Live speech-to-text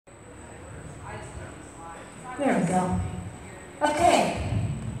There we go. Okay.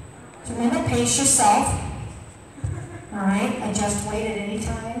 So remember, pace yourself. All right, adjust weight at any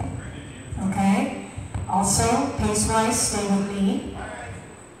time. Okay. Also, pace-wise, stay with me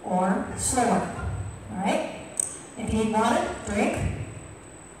or slower. All right. If you need water, drink,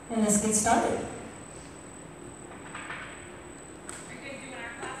 and let's get started.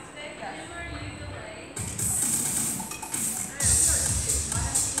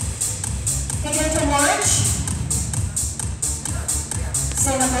 Begin to lunge.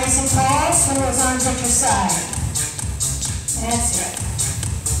 Stand up nice and tall. Swing those arms at your side. That's it.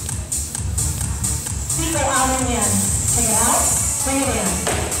 Feet go out and in. Take it out. Bring it in.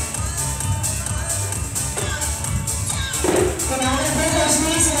 Okay, now I'm going to bring those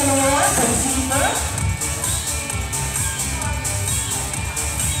knees into the floor. Go deeper.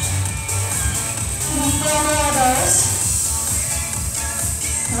 Keep 4 more of those.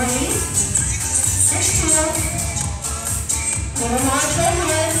 3. There's 2. Little mantra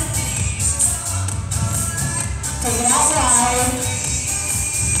here. Take it out wide.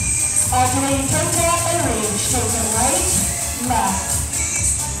 Alternating toe tap and reach. Take it right, left.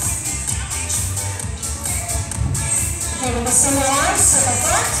 Okay, with the single arm, circle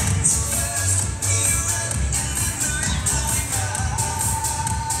front.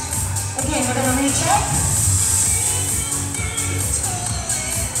 Again, we're going to reach up.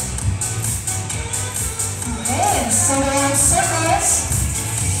 Okay, and single arm circles.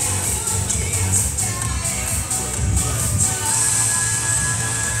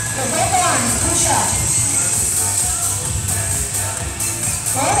 With both arms, push up.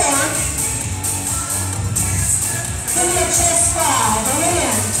 Go down. Give me a chest squat. Bring it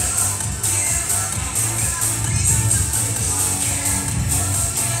in.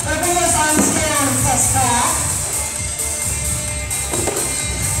 Or bring those arms down and press back.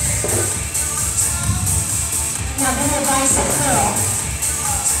 Now bring your bicep curl.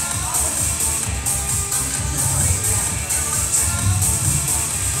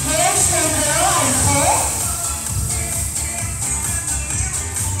 Hamstring curl and pull.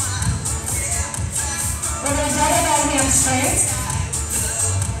 We're going to double that hamstring.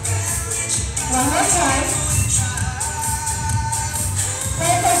 One more time.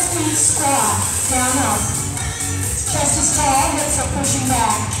 Plant those feet, squat, down up. Chest is tall, hips are pushing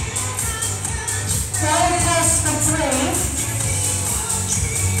back. Down test for 3.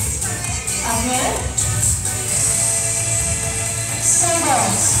 Again.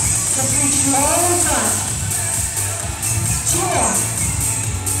 Singles. Just reach low in front. 2 more.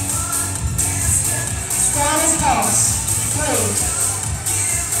 Down and pulse. 3.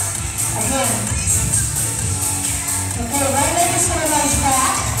 Again. Okay, right leg is going to lunge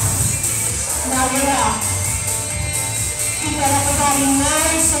back. Now you're out. Keep that upper body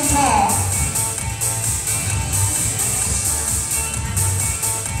nice and tall.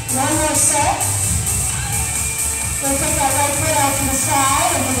 One more set. We'll take that right foot out to the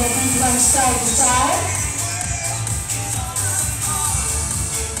side and do a deep lunge side to side.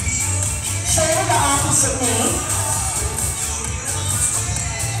 Shoulder to opposite knee.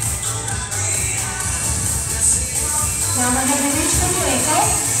 Now we're going to reach for the ankle.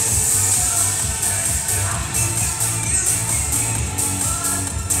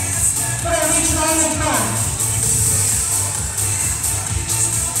 We're going to reach long in front.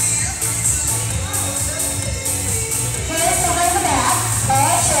 Behind the back,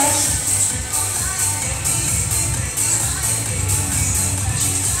 ball chest.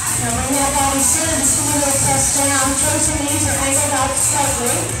 Now bring that body center, just give me a little press down. Toes and knees are angled out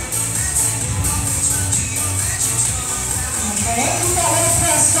slightly. Okay, keep that little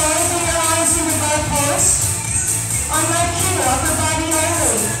press going. Bring your arms into both posts. On my cue, upper body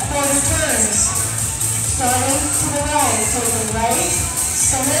only. Quarter turns. Starting to the right. Take it right,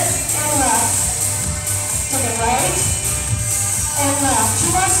 center, and left. Take it right. And left.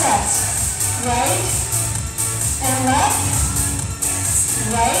 2 more sets. Right and left.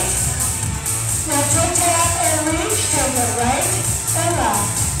 Right. Now toe tap and reach. Take it right and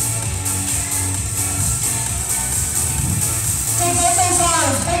left. Take both those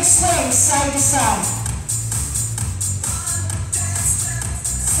arms. Big swings side to side.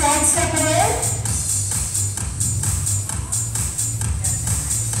 Side step it in.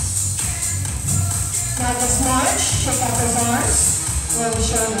 Now just march. Shake out those arms. Roll the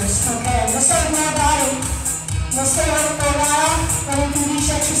shoulders. Okay, we'll start with my body. We'll stay on it for a while. Then you can each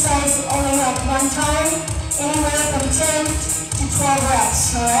exercise only like 1 time, anywhere from 10 to 12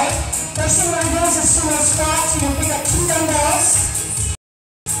 reps, alright? First thing we're going to do is a sumo squat. So you're going to pick up 2 dumbbells.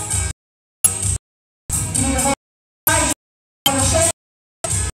 You need to hold on the shoulder.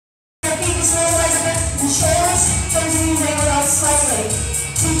 Your feet is low like the shoulder.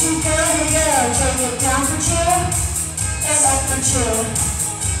 up for 2.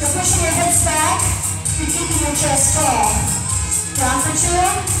 You're pushing your hips back, you're keeping your chest tall. Down for 2,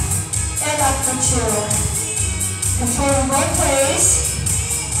 and up for 2. Controlling both ways.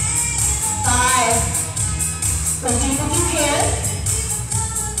 5. Go deep if you can.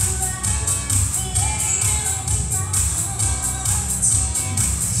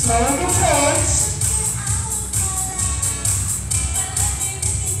 Slow and controlled.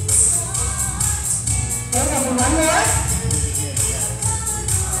 Okay, we'll do one more.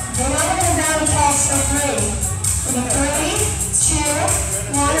 Then now we're going to down and pulse for 3. We'll do 3, 2,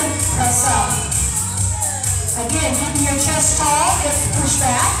 1, and press up. Again, keeping your chest tall, hips push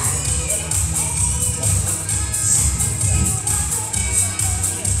back.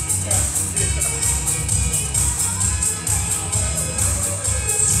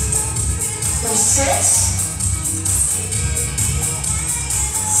 There's 6,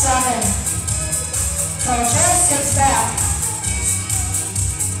 7. Toe chest, hips back.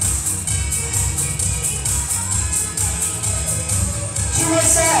 2 more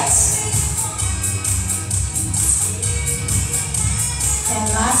sets. And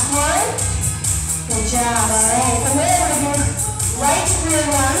last one. Good job. All right. From there, we're going to do right rear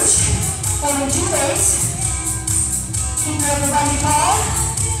lunge, holding 2 weights. Keep your upper body tall.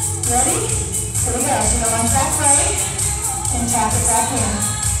 Ready? Here we go. So you're going to lunge back right and tap it back in.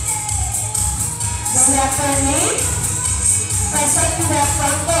 Bring that front knee. Press up through that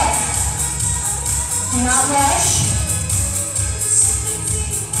front foot. Do not rush.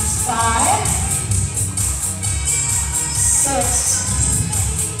 5, 6,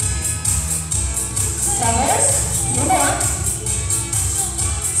 7, move on.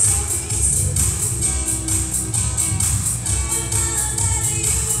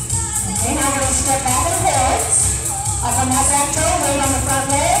 Okay, now we're going to step back and hold. Up on that back toe, weight on the front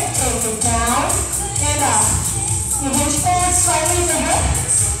leg, take it down and up. You hinge forward slightly with your hip.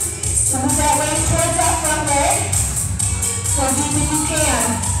 So move that weight towards that front leg. Go deep if you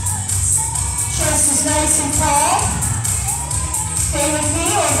can. Chest is nice and tall. Stay with me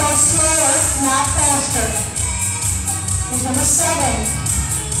or go slower, not faster. Here's number 7,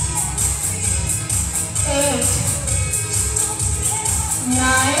 8, 9,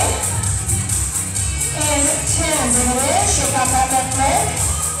 and 10. Bring it in, shake out that left leg.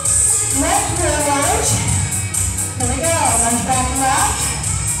 Left rear lunge. Here we go. Lunge back left.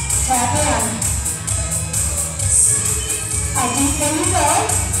 Tap in. How deep can you go?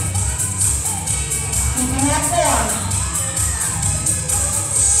 Keeping that form.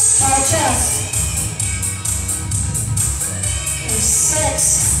 Tall chest. There's 6,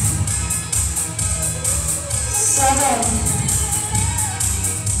 7.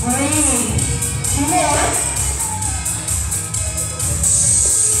 Breathe. 2 more.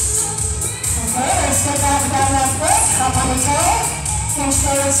 Okay, let's step back with that left foot. Up on the toe. Hinge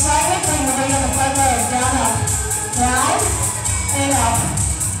forward slightly. Bring the weight on the front leg. Down, up. Down, and up.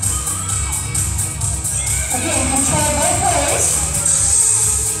 Again, control both ways.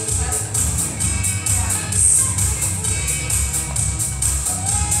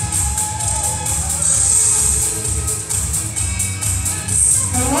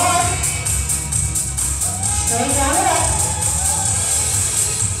 One more. Straight down and up.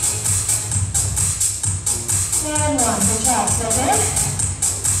 And 1. Good job. Step in.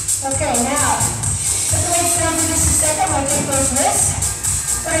 Okay, now, put the weights down for just a second. Rotate those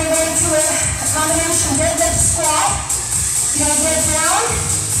wrists. We're going to go into a combination deadlift squat. You're going to get down.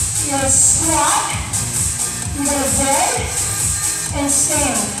 You're going to squat. You're going to bend and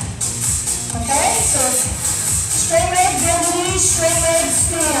stand. Okay? So it's straight leg, bend the knees, straight leg,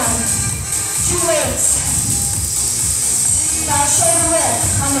 stand. 2 weights. About shoulder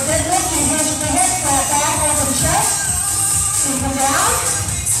width. On the deadlift, you hinge at the hip, flat back over the chest. So you come down.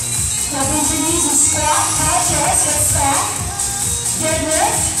 Now bend your knees and squat, tall chest, hips back.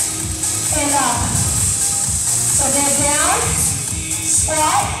 Deadlift and up. So dead down,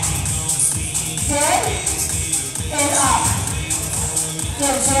 squat, dead, and up.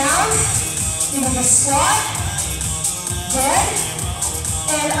 Dead down, into the squat, dead,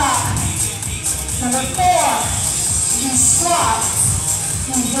 and up. Number 4, you squat,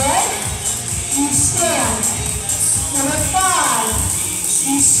 you dead, you stand. Number 5,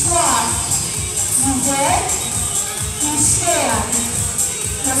 you squat, you dead, you stand.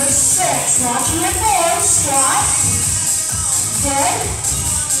 Number 6, watching your form, squat, dead,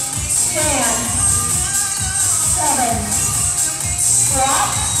 stand. 7, squat,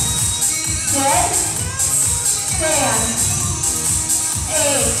 dead, stand.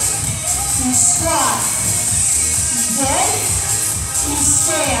 8, you squat, dead, you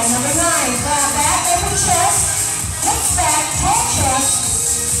stand. Number 9, flat back over chest, hips hips back, tall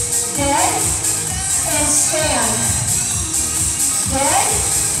chest, dead, and stand. Dead,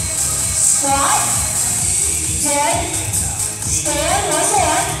 squat, dead, stand, one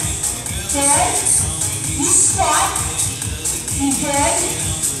more, dead, you squat, you dead,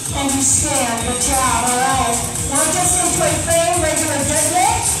 and you stand. Good job, all right. Now just into a frame, regular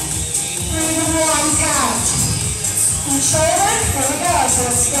deadlift, 3 to 1 count. Each shoulder, there we go, so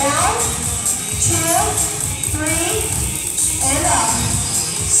it's down, 2, 3, and up.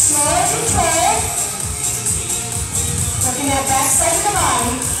 Slow and control. Looking at back side of the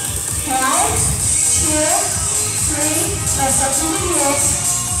body. Down, 2, 3, press up to the heels.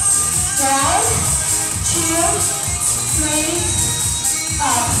 Down, 2, 3,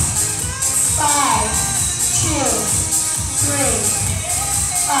 up. 5, 2, 3,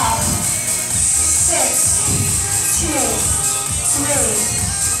 up. 6, 2,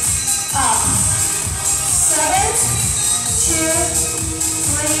 3, up. 7, 2,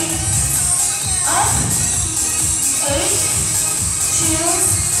 3, up. 8, 2,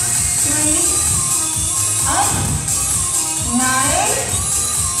 3, up. 9.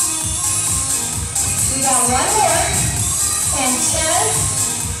 We got one more. And 10,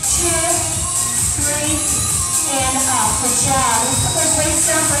 2, 3, and up. Good job. Let's put those weights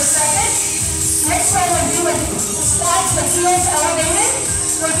down for a second. Next one we'll do with the squats with heels elevated.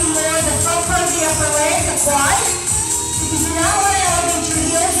 Working more the front part of the upper leg, the quad. If you do not want to elevate your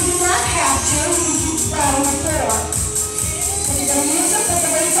heels, you do not have to. You can keep that on the floor. If you're going to use it, put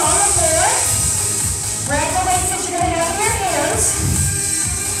the weights on the floor. Grab the weights that you're going to have in your hands.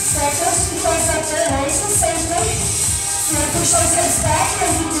 Stack those heels up there nice and safely. You're going to push those hips back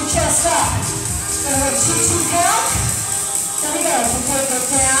and keep your chest up. Then we'll 2-2 count. There we go. So take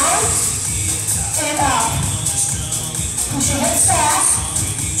it down and up. Push your hips back.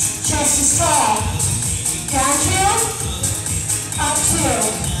 Chest is tall. Down 2, up 2,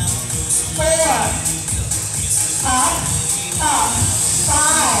 4, up, up, 5,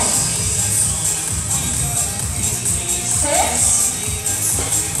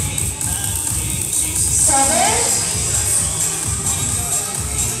 6, 7,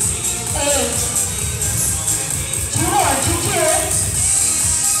 8. 2 more, 2, 2.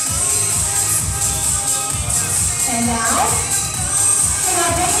 And now,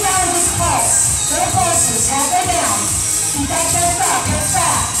 bring it down with this pulse. Little pulses, halfway down. Keep that chest up, hips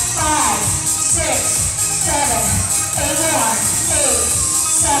back. 5, 6, 7, 8 more. 8,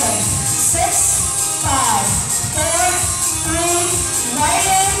 7, 6, 5, 4, 3. Right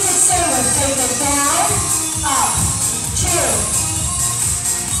into sandwich. Take it down, up. 2,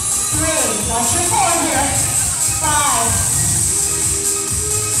 3. Watch your form here. 5,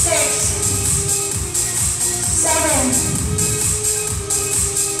 6, 7.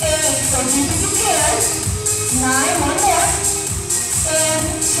 8, go deep as you can. 9, one more. And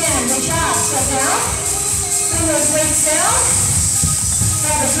 10, good job. Step down. Bring those weights down.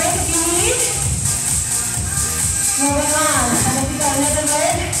 Grab a drink if you need. Moving on. I think we got another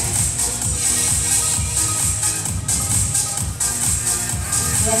leg.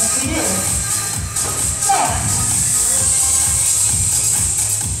 Yes, we do. So,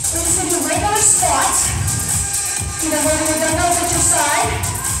 we're just going to do regular squats. Either when we're done those at your side,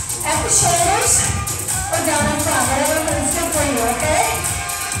 at the shoulders, or down in front, whatever is good for you, okay?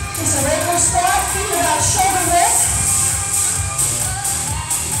 Just a regular squat, feet about shoulder width.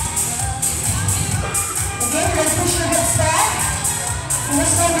 Again, you're going to push your hips back, and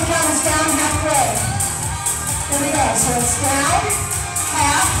this time the count is down halfway. There we go, so it's down,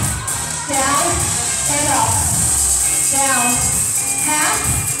 half, down, and up. Down, half,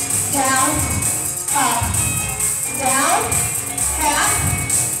 down, up. Down, half,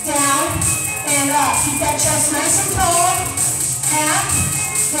 down, and up. Keep that chest nice and tall. Half,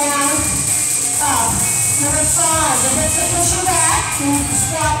 down, up. Number 5, the hips are pushing back. You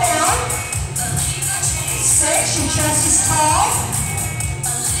squat down. 6, your chest is tall.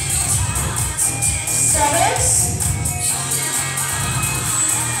 7.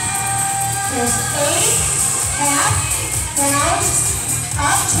 There's 8, half, down,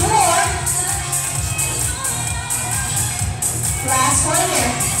 up. 2 more. Last one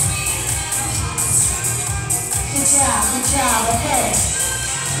here. Good job, okay.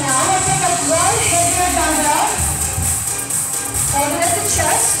 Now I'm going to pick up one heavier dumbbell, hold it at the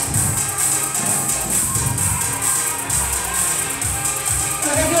chest.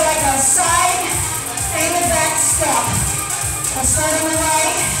 We're going to do like a side angle back step. I'll start on the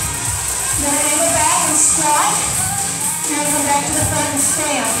right, then angle back and squat, and come back to the front and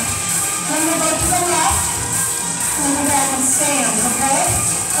stand. Then we'll go to the left, and come back and stand, okay?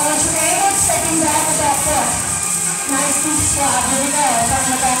 I want you angled, stepping back with that foot. Nice deep squat. Here we go.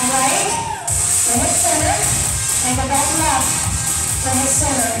 Starting the back right. Then hit center. And go back left. Then hit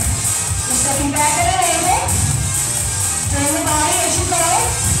center. You're stepping back at an angle. Turn the body as you go.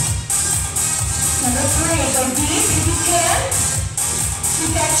 Number 3. Go deep if you can.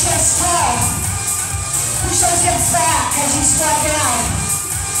 Keep that chest tall. Push those hips back as you squat down.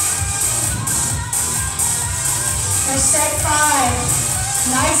 First set 5.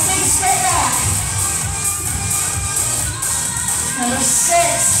 Nice big straight back. Number 6.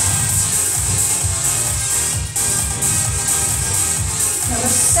 Number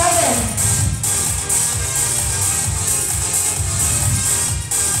 7.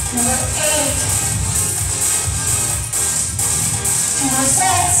 Number 8. 2 more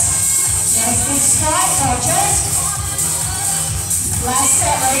sets. Nice big squat, tall chest. Last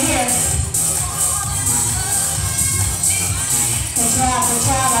set right here. Good job,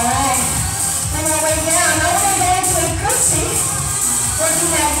 all right. Bring our weight down. Now we're going to go into a curtsy.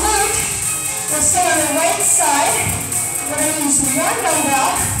 Working that glute. We'll stay on the right side. We're going to use one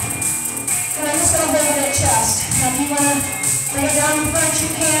dumbbell. And I'm just going to hold it at chest. Now if you want to bring it down in front, you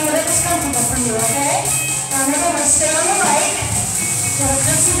can, whatever's comfortable for you, okay? Now remember, we're going to stay on the right. So we'll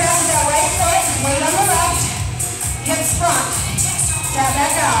curtsy back with that right foot. Weight on the left. Hips front. Tap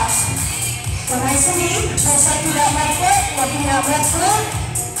back out. Go nice and deep. Pulse up through that left foot. Working that left glute.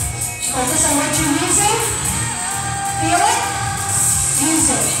 Focus on what you're using. Feel it.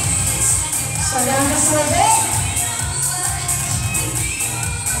 Use it. Slow down just a little bit.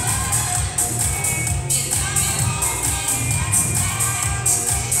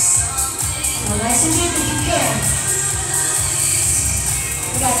 Go nice and deep if you can.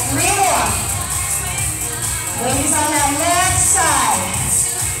 We got 3 more. Weight is on that left side.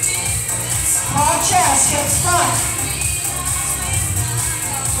 Tall chest, hips front.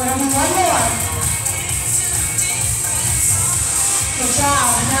 We're going to do 1 more. Good job.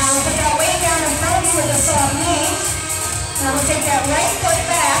 Now we'll put that weight down in front of you with a soft knee. Now we'll take that right foot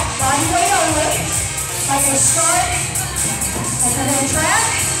back, body weight only, like a start, like a little track.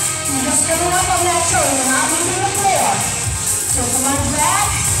 You're just coming up on that toe. You're not leaving the floor. So it's a lunge back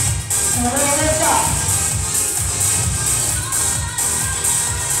and a little lift up.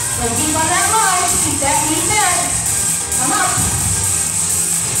 Go deep on that lunge. Keep that knee bent. Come up.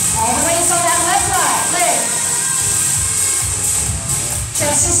 All the weights on that left leg.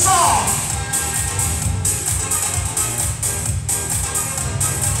 Chest is tall.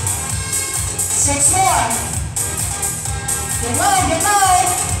 6 more. Get low, get low.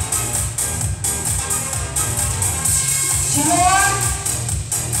 2 more.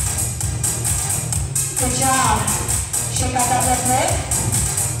 Good job. Shake out that left leg.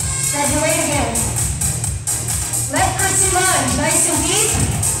 Grab your weight again. Left curtsy lunge, nice and deep.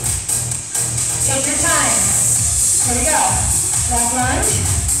 Take your time. Here we go. Left lunge.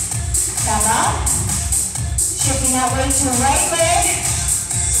 Tap out. Shifting that weight to the right leg.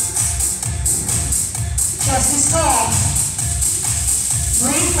 Chest is tall.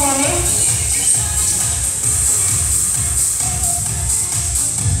 Breathe for me.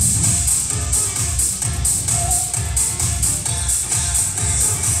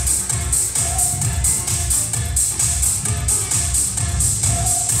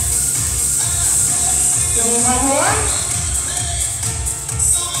 Give me 1 more.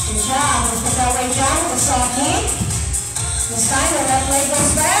 Good job. Let's put that weight down with a soft knee. This time the left leg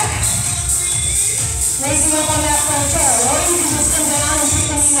goes back. Raising up on that front toe. Or you can just come down and pick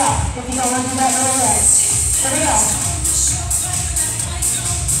the knee up if you don't want to do that little leg. Here we go.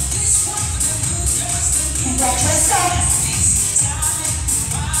 Keep that chest up.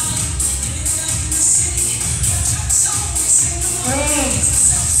 Breathe.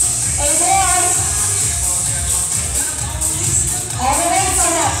 8 more. All the weights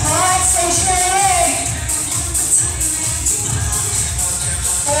on that front stationary leg.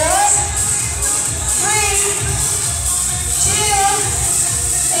 4, 3, 2,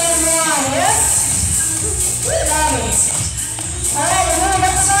 and 1. Yes? Got it. All right, we're moving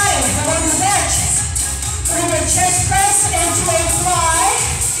up the body. Come on the bench. We're going to do a chest press into a fly.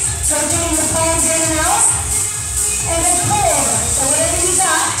 Rotating the palms in and out. And then pull over. So whatever you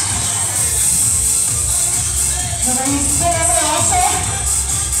got. We're going to use the pull over also.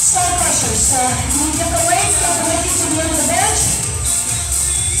 Skull crushers. So you need different weights. Go from with you to the end of the bench.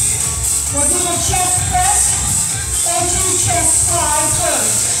 We'll do a chest press into chest fly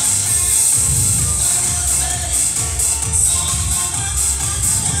first.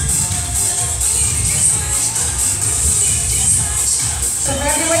 So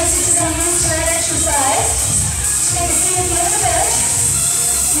grab your weights that you're going to use for that exercise. Take a seat at the end of the bench.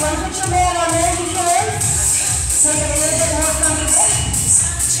 You want to put your mat on there if you can. Make it a little bit more comfortable.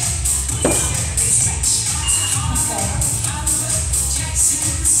 Okay.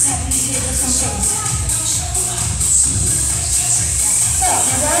 Let me see this one goes. So,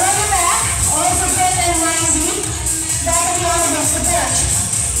 you're going on your back, arms are bent at 90, back of the arm against the bench.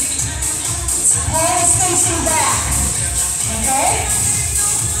 Palm is facing back, okay?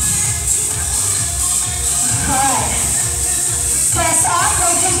 Alright. Press up,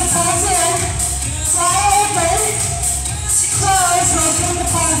 rotate the palms in, fly open, close, rotate the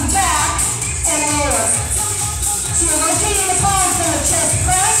palms back, and lower. So you're rotating the palms from the chest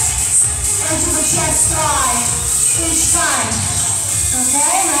press into the chest fly each time.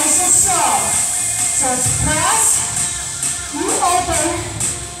 Okay, nice and slow. So it's press, you open,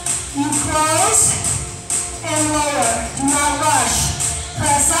 you close, and lower. Do not rush.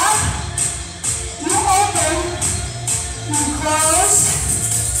 Press up, you open, you close,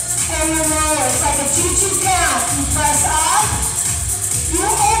 and you lower. It's like a 2-2 count. You press up, you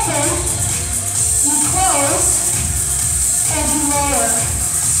open, you close, and you lower.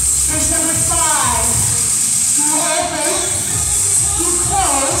 Here's number 5. You open, you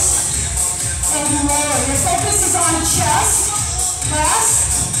close, and you lower. Your focus is on chest, press,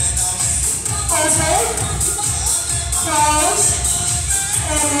 open, close,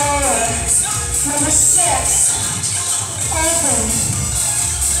 and lower. Number 6, open,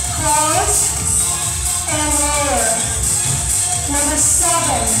 close, and lower. Number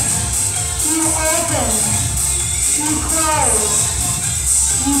 7, you open, you close,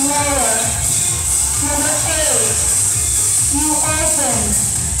 you lower. Number 8, you open,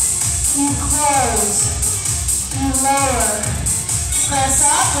 you close, you lower. Press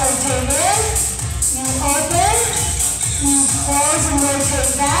up, rotate in, you open, you close and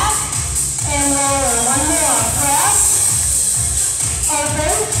rotate back, and lower. One more, press,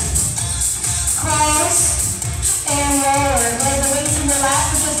 open, close, and lower. Lay the weights in your lap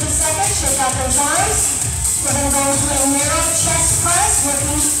for just a second, shake out those arms. We're going to go into a narrow chest press,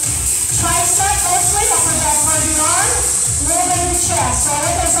 working tricep mostly, upper back part of your arm, a little bit of the chest. So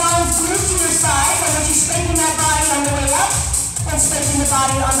let those arms glued to your side. I want you straightening that body on the way up and straightening the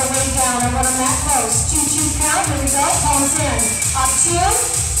body on the way down. And when I'm that close, 2-2 count, here we go, palms in, up 2,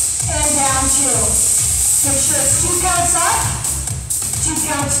 and down 2. Make sure it's 2 counts up, 2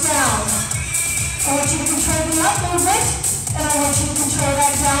 counts down. I want you to control the up movement, and I want you to control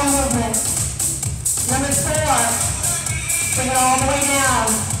that down movement. Number 4, bring it all the way down.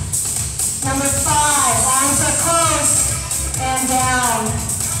 Number 5, arms are close, and down.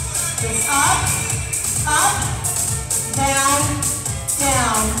 It's up, down,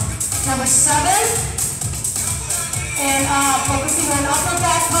 down. Number 7, and up, focusing on upper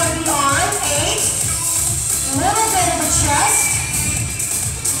back part of the arm. 8, little bit of the chest.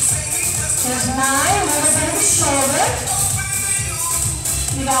 There's 9, little bit of the shoulder.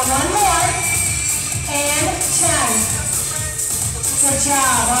 We got one more, and 10. Good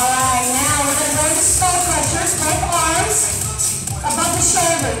job. All right, now we're going to go into skull crushers, both arms above the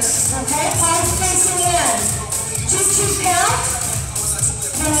shoulders. Okay, palms facing in. 2-2 count.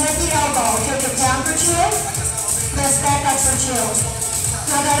 Bring it at the elbow. Take it down for 2. Press back up for 2.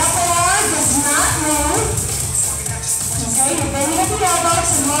 Now that upper arm does not move. Okay, you're bending at the elbow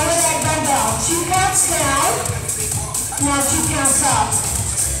to lower that dumbbell. 2 counts down. Now 2 counts up.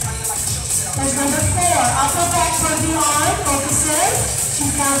 There's number 4, upper back toward the arm, focus in,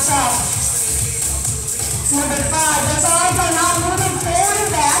 2 counts up. Number 5, those arms are not moving forward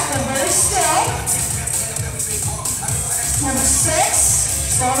and back, they're very still. Number 6,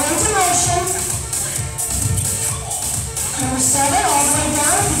 slow range of motion. Number 7, all the way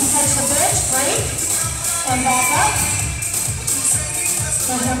down, if you can touch the bench, break, and back up.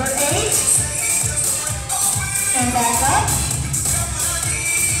 There's number 8, and back up.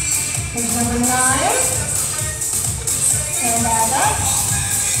 Here's number 9, and back up.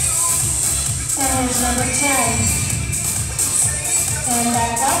 And here's number 10, and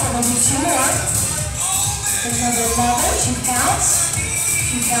back up. We're going to do 2 more. Here's number 11, 2 counts,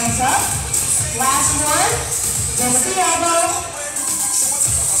 2 counts up. Last one, go with the elbow,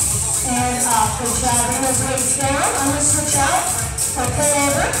 and up. Good job. Bring those weights down. I'm going to switch out or pull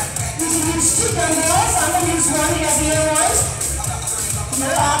over. You can use 2 dumbbells. I'm going to use 1 heavier one.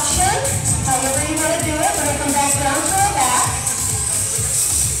 Your option, however you want to do it. We're going to come back down to our back.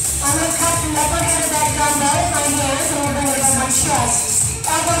 I'm going to cup the upper head of that dumbbell with my hands, and we're going to go to my chest.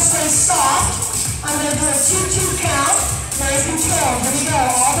 Elbow stays soft. I'm going to do a 2-2 count. Very controlled. Here we go.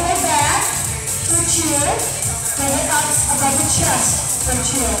 All the way back for 2. Bring it up above the chest for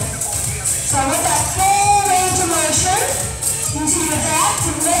 2. So I want that full range of motion. Using your back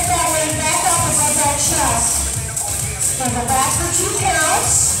to lift that weight back up above that chest. So go back for 2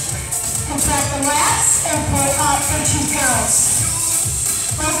 counts. Contract the lats and pull up for 2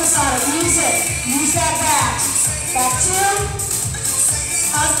 counts. Focus on it. Use it. Use that back. Back 2.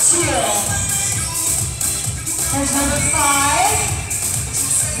 Up 2. Here's number 5.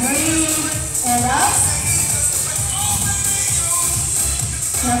 Breathe and up.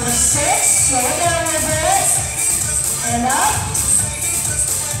 Number 6. Slow it down a little bit. And up.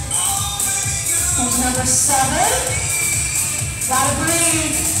 Here's number 7. Gotta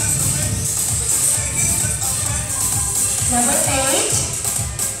breathe. Number 8.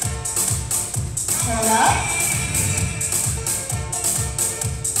 And up.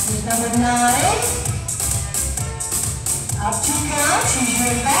 Here's number 9. Up 2 counts. Use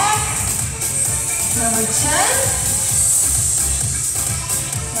your back. Number 10.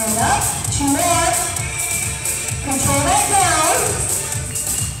 And up. 2 more. Control that down.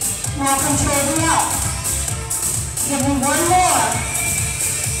 Now control the up. Give me 1 more.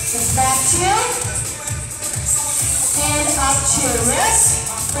 Just back 2. And up 2. Yes.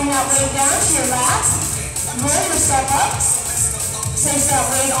 Bring that weight down to your lap. Roll yourself up. Place that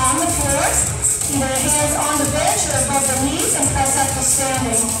weight on the floor. Either hands on the bench or above the knees and press up to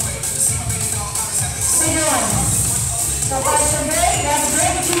standing. What are you doing? So watch your break. You have a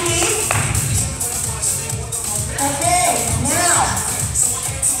break if you need. Okay, now.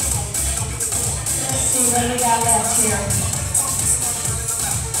 Let's see what we got left here.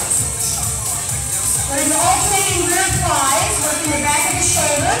 We're in alternating rear flies, working the back of the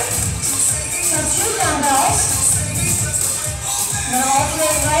shoulder. So 2 dumbbells. I'm going to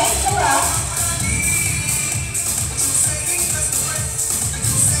alternate right to left.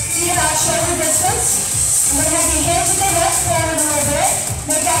 See about shoulder distance. I'm going to have your hands at the hips forward a little bit.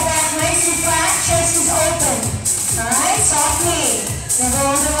 Make that back nice and flat, chest is open. Alright, soft knee. Then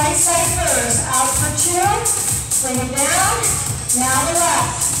go on the right side first. Out for 2. Bring it down. Now the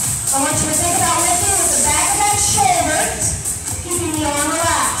left. I want you to think about lifting with the back of that shoulder, keeping the arm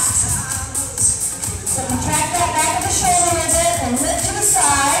relaxed. So contract that back of the shoulder with it and lift to the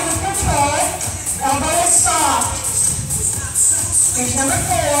side with control. Elbow is soft. Here's number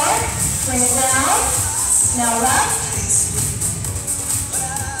 4. Bring it down. Now left.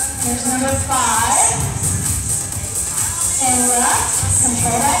 Here's number 5. And left.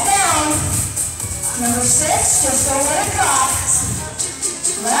 Control that down. Number 6. Just don't let it drop.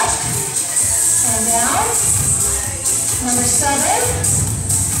 Left. And down. Number 7.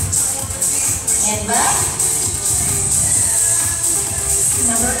 And left.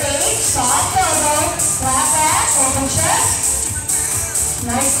 Number 8. Soft elbow. Flat back. Open chest.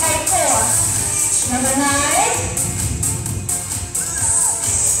 Nice tight core. Number 9.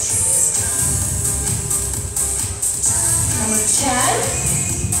 Number 10.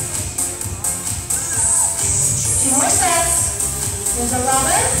 2 more sets. There's 11.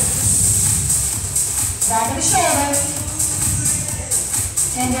 Back of the shoulder.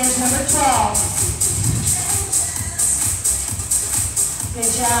 And there's number 12. Good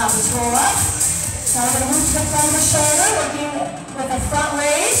job. Let's roll up. Now we're going to move to the front of the shoulder, working with a front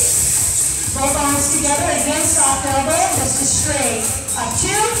raise. Both arms together. Again, soft elbow. Just as straight. Up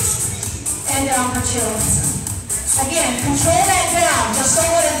 2. And down for 2. Again, control that down. Just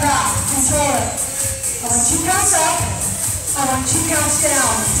don't let it drop. Control it. I want 2 counts up. I want 2 counts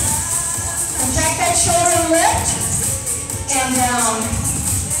down. Contract that shoulder and lift. And down.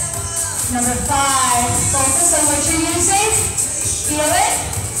 Number 5. Focus on what you're using. Feel it.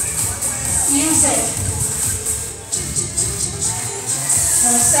 Use it.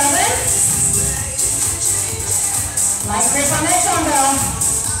 Number 7. Light grip on that dumbbell.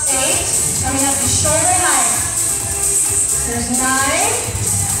 8. Coming up to shoulder height. There's 9.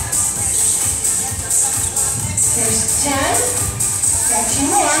 There's 10. Got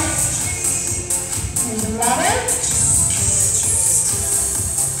 2 more. There's 11.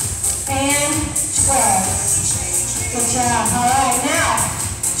 And 12. Good job. All right, now,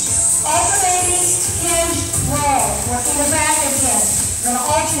 alternating hinge roll. Working the back again. We're going to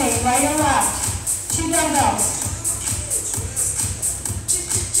alternate right and left. 2 dumbbells.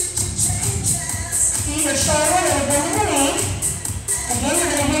 Feet are shoulder to the bend of the knee. Again,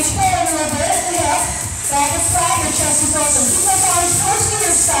 you're going to hinge forward a little bit at the hip. Back is flat, your chest is open. Keep those arms close to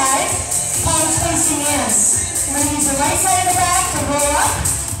your side. Palms facing in. We're going to use the right side of the back to roll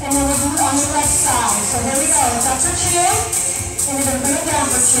up. And then we'll do it on the left side. So here we go. It's up for 2. And we're going to bring it down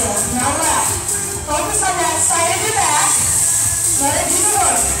for 2. Now left. Focus on that side of your back. Let it do the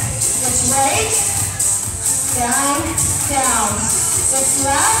work. It's right. Down. Down. It's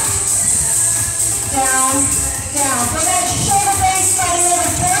left. Down. Down. Feel that shoulder blade sliding over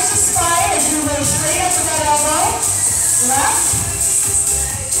towards the spine as you lay straight up with that elbow. left.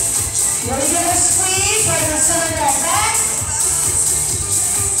 Really give it a squeeze right in the center of that back.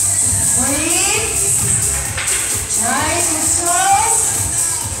 Breathe. Nice and slow.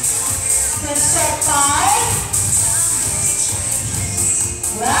 Good set 5.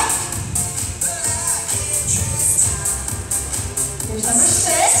 Left. Here's number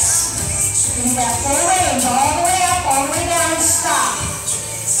 6. Give me that full range, all the way up, all the way down, and stop.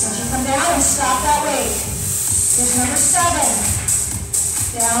 Once you come down and stop that weight. Here's number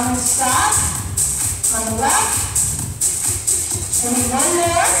 7. Down and stop. On the left. Give me one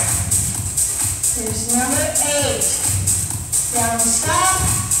more. Here's number 8. Down and stop.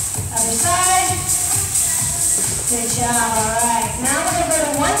 Other side. Good job, all right. Now we're going to go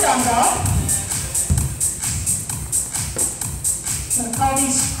to one dumbbell. I'm going to call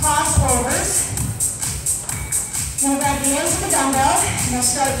these crossovers. I'm going to grab the ends of the dumbbell. I'm going to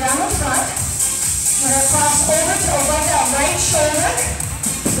start down in front. We're going to cross over to above that right shoulder.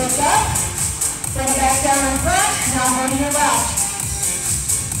 Lift up. Bring it back down in front. Now go to your left.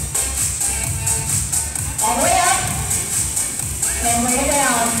 All the way up. And bring it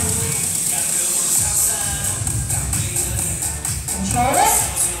down. Control it.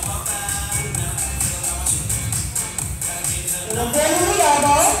 Little bend in the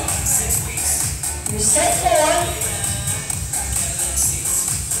elbow. You're set 4.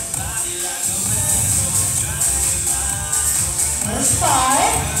 There's 5.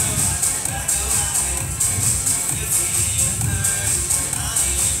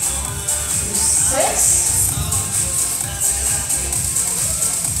 There's 6.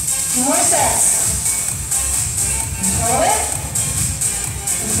 2 more sets. Control it.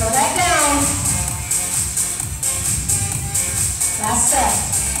 And throw that down. Last set.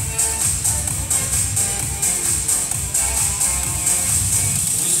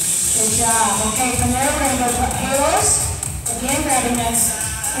 Good job. Okay, from there we're going to go to halos. Again, grabbing that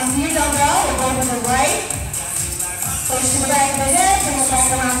end of your dumbbell. We'll go to the right. Push to the back of the head. Bring it back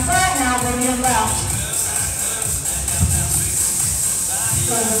around front. Now go to your left.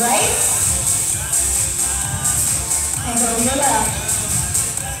 Go to the right. And go to your left.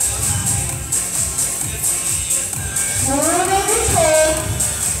 Move and control.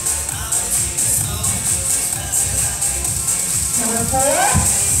 Number 4.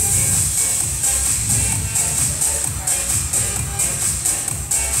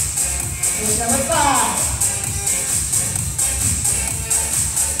 Here's number 5.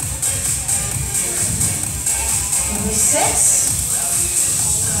 Number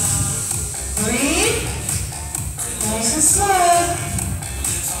 6. Breathe. Nice and slow.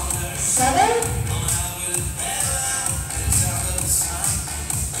 7.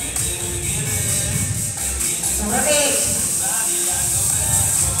 Number 8.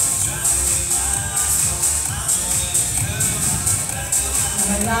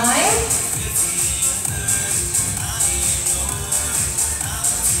 Number 9.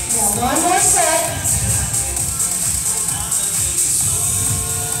 One more set.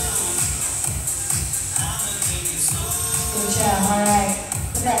 Good job, all right.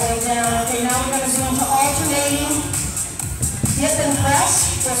 Put that weight down. Okay, now we're going to do into alternating dip and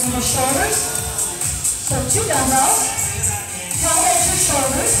press. Goes into shoulders. So 2 dumbbells. Elevate your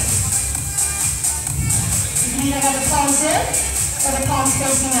shoulders. You can either have the palms in or the palms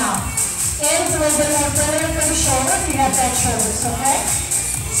facing out. In is a little bit more further for the shoulder if you have that shoulders, okay?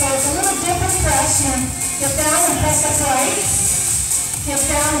 So it's a little different press. You dip down and press up right. Dip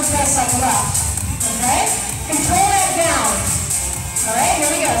down and press up left. Okay? Control that down. Alright, here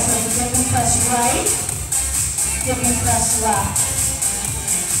we go. So it's a dip and press right. Dip and press left.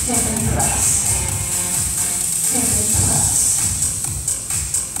 Dip and press. Dip and press.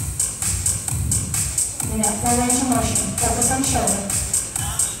 In that full range of motion. Focus on shoulder.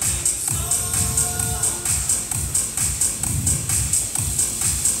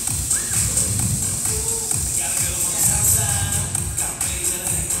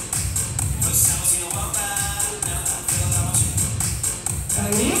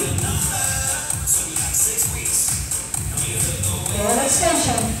 Good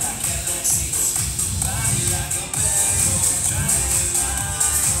extension.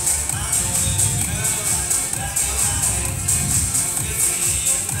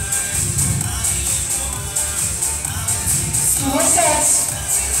 Two more sets.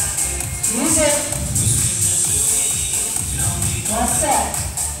 Use it. Last set.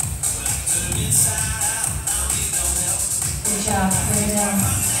 Good job. Bring it down.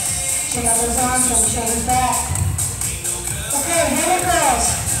 Check out those arms, hold the shoulders back. Okay, hammer curls.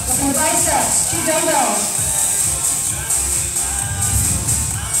 Look in the biceps. 2 dumbbells.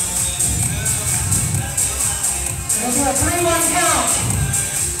 We'll do a 3-1 count.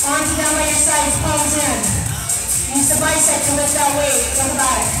 Arms down by your sides, palms in. Use the bicep to lift that weight. Think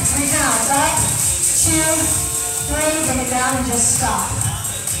about it. 3 counts. Up, 2, 3. Bring it down and just stop.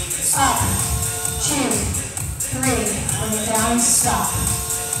 Up, 2, 3. Bring it down and stop.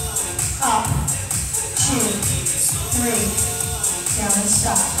 Up, 2, 3. Down and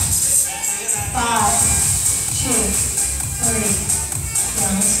stop. 5, 2, 3.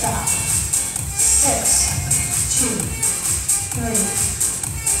 Down and stop. 6, 2, 3.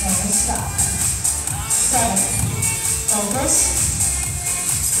 Down and stop. 7. Focus.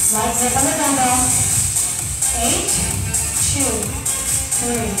 Light grip on the dumbbell. 8, 2,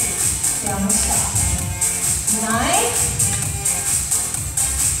 3. Down and stop. 9,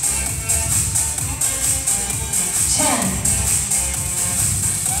 10.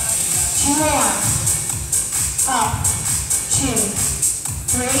 2 more. Up, 2,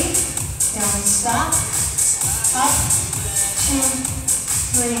 3. Down and stop. Up, 2,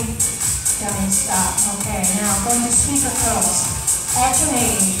 3. Down and stop. Okay, now going to sweeper curls.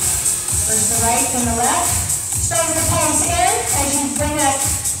 Alternating. First the right, then the left. Start with the palms in. As you bring that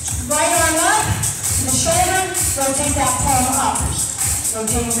right arm up to the shoulder, rotate that palm up.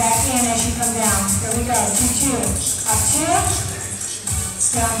 Rotating back in as you come down. Here we go. 2, 2. Up 2.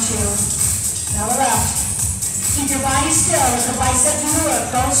 Down 2. Now the left. Keep your body still. Let the bicep do the work.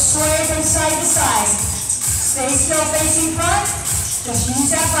 Don't sway from side to side. Stay still facing front. Just use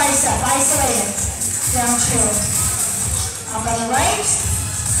that bicep. Isolate it. Down 2. Up on the right.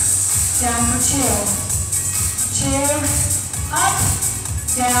 Down for 2. 2. Up.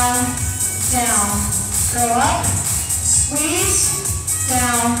 Down. Down. Go up. Squeeze.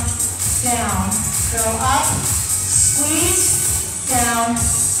 Down. Down. Go up. Squeeze. Down.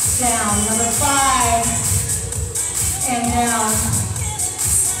 Down. Number 5. And down.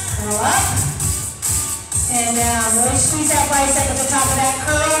 Curl up. And down. Really squeeze that bicep at the top of that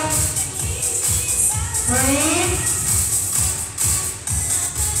curl. Breathe.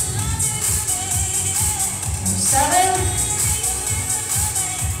 Number 7.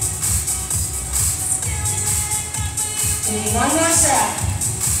 We need 1 more set.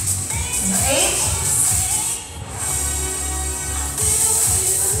 Number 8.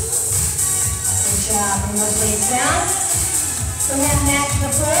 Good job. Bring those weights down. Bring that mat to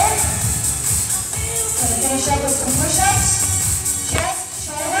the floor. Going to finish up with some push-ups. Chest,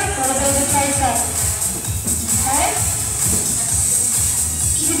 shoulder, a little bit of the tricep. Okay?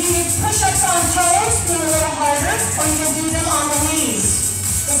 You can do your push-ups on toes, do a little harder, or you can do them on the knees.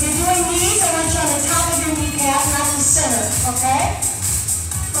 If you're doing knees, I want you on the top of your kneecap, not the center, okay?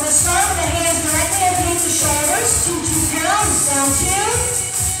 We're going to start with the hands directly underneath the shoulders. 2 counts. Down 2.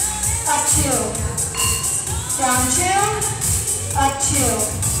 Up 2. Down 2. Up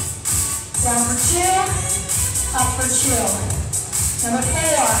 2. Down for 2. Up for 2. Number 4.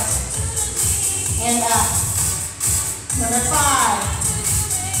 And up. Number 5.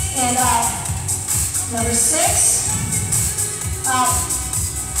 And up. Number 6. Up.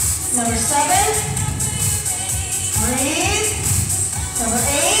 Number 7. Breathe. Number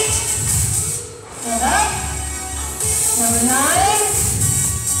 8. And up. Number 9.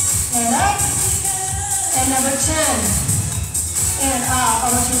 And up. And number 10. And up.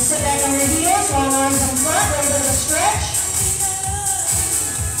 I want you to sit back on your heels, long arms in front, a little bit of a stretch.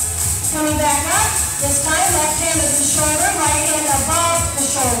 Coming back up. This time, left hand at the shoulder, right hand above the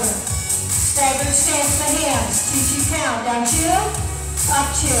shoulder. Staggered stance with the hands. 2 count. Down 2. Up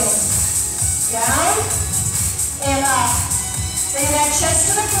 2. Down. And up. Bring that chest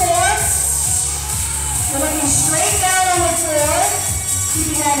to the floor. You're looking straight down on the floor.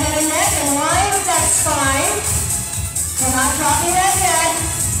 Keeping that head and neck in line with that spine. You're not dropping that head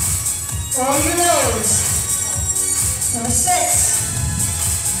or your nose. Number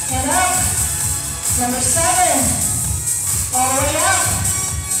 6. And up. Number 7. All the way up.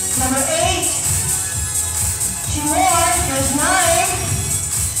 Number 8. 2 more. Here's 9.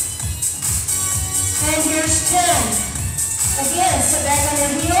 And here's 10. Again, sit back on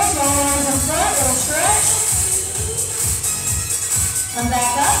your heels, long arms in front, little stretch. Come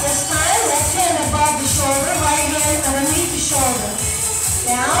back up. This time, left hand above the shoulder, right hand underneath the shoulder.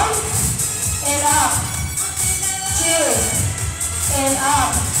 Down and up. 2 and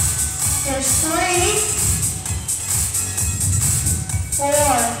up. There's 3, 4.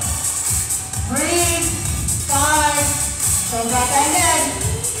 Breathe. 5. Don't drop that head.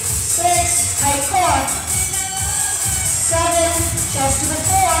 6. Tight core. 7. Chest to the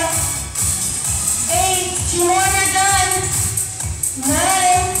floor. 8. 2 more. You're done. 9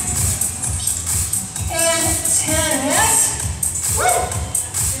 and 10. Yes? Woo!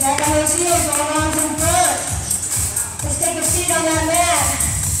 Back on those heels, all arms in front. seat on that mat.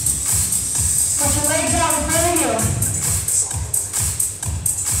 Put your legs out in front of you.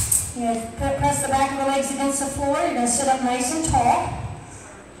 You're going to press the back of the legs against the floor. You're going to sit up nice and tall.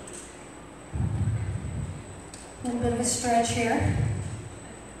 A little bit of a stretch here.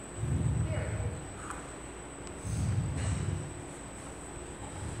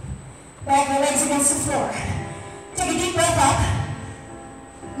 Back of the legs against the floor. Take a deep breath up.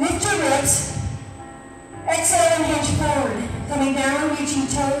 Lift your ribs. Exhale and hinge forward. Coming down, reaching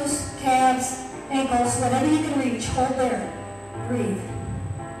toes, calves, ankles, whatever you can reach. Hold there. Breathe.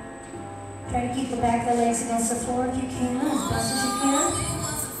 Try to keep the back of the legs against the floor if you can, as best as you can.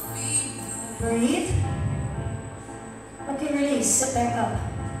 Breathe. Okay, release. Sit back up.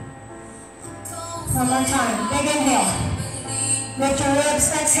 One more time. Big inhale. Lift your ribs.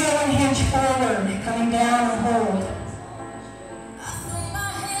 Exhale and hinge forward. Coming down and hold.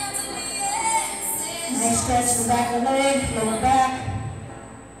 Nice stretch the back of the leg, lower back.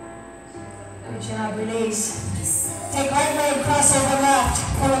 Good job, release. Take right leg, cross over left,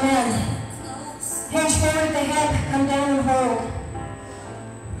 pull them in. Hinge forward at the hip, come down and hold.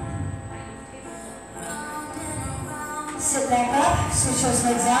 Sit back up, switch those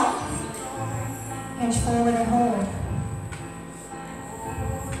legs out. Hinge forward and hold.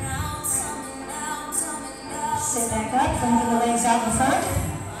 Sit back up, bring the legs out in front.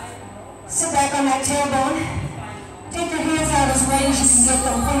 Sit back on that tailbone. Take your hands out as wide as you can get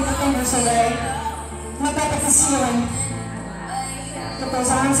them. Point the fingers away. Look up at the ceiling. Get those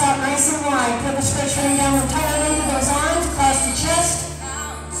arms out nice and wide. Put the stretch running down the toe into those arms, across the chest.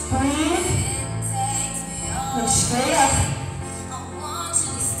 Breathe. Look straight up.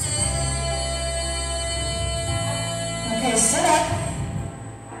 Okay, sit up.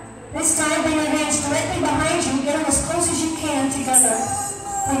 This time, bring your hands directly behind you. Get them as close as you can together.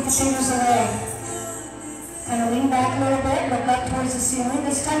 Point the fingers away. Kind of lean back a little bit, look up towards the ceiling.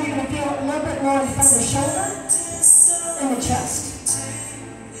 This time you're going to feel a little bit more in front of the shoulder and the chest.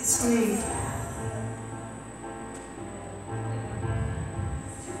 Breathe.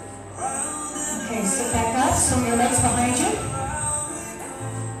 Okay, sit back up, swing your legs behind you.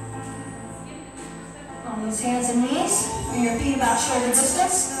 On those hands and knees, bring your feet about shoulder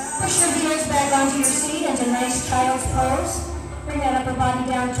distance. Push your heels back onto your seat into nice child's pose. Bring that upper body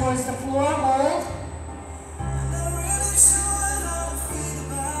down towards the floor. Hold.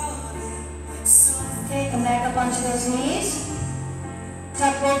 Okay, come back up onto those knees.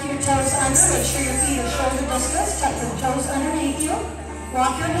 Tuck both your toes under. Make sure your feet are shoulder distance. Tuck your toes underneath you.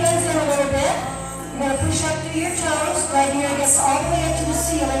 Walk your hands in a little bit. You're going to push up through your toes. Right here gets all the way up to the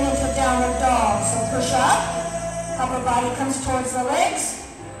ceiling into a downward dog. So push up. Upper body comes towards the legs.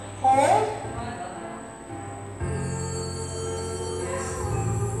 Hold.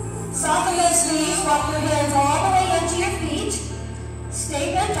 Soften those knees, walk your hands all the way into your feet.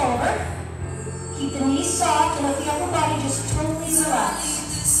 Stay bent over. Keep the knees soft and let the upper body just totally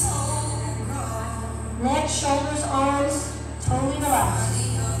relax. Neck, shoulders, arms, totally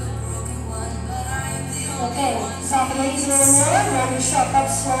relaxed. Okay, soften the knees a little more. Roll yourself up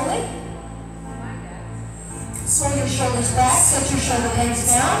slowly. Swing your shoulders back, set your shoulder blades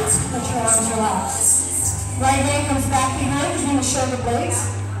down, let your arms relax. Right hand comes back behind between the shoulder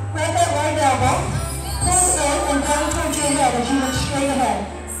blades. Grab that right elbow, pull in and down towards your head as you look straight ahead.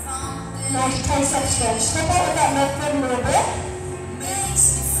 Nice tricep stretch. Step out with that left foot a little bit.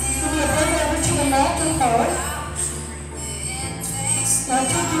 Give me a bend over to the left and forward. Now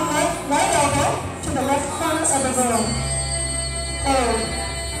take your right elbow to the left corner of the room. Hold.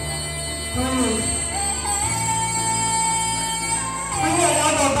 Breathe. Bring that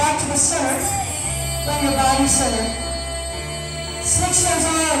elbow back to the center. Bring your body center. Switch those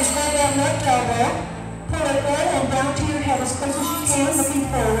arms, grab that left elbow, pull it in and down to your head as close as you can, looking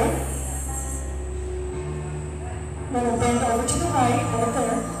forward. Then we'll bend over to the right, hold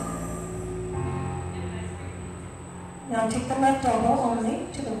there. Now take the left elbow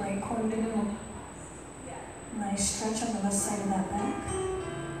only to the right corner of the room. Nice stretch on the left side of that back.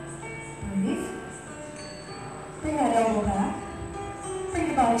 Breathe. Bring that elbow back. Bring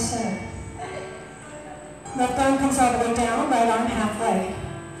your body center. Left arm comes all the way down, right arm halfway.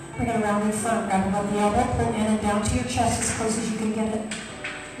 We're going to round in front, grab above the elbow, pull in and down to your chest as close as you can get it.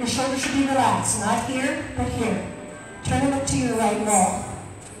 Your shoulders should be relaxed, not here, but here. Turn it up to your right wall.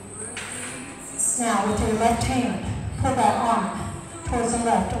 Now, with your left hand, pull that arm towards the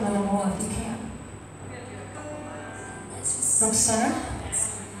left a little more if you can. Look center.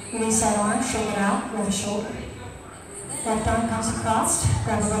 Release that arm, shake it out, roll the shoulder. Left arm comes across,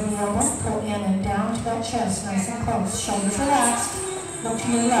 grab above the elbow, pull in and down to that chest, nice and close. Shoulders relaxed, look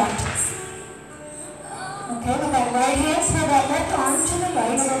to your left. Okay, with that right hand, pull that left arm to the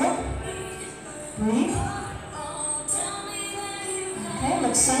right a little. Breathe. Okay,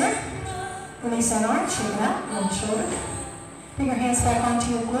 look center. Release that arm, shake it out, roll the shoulder. Bring your hands back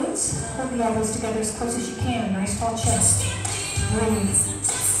onto your glutes. Hold the elbows together as close as you can. Nice tall chest. Breathe.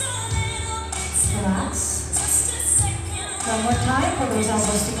 Relax. One more time, pull those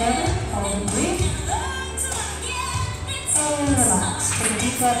elbows together. Hold and breathe. And relax. Take a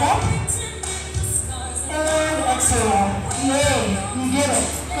deep breath up. And exhale. Yay, you did it.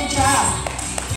 Good job.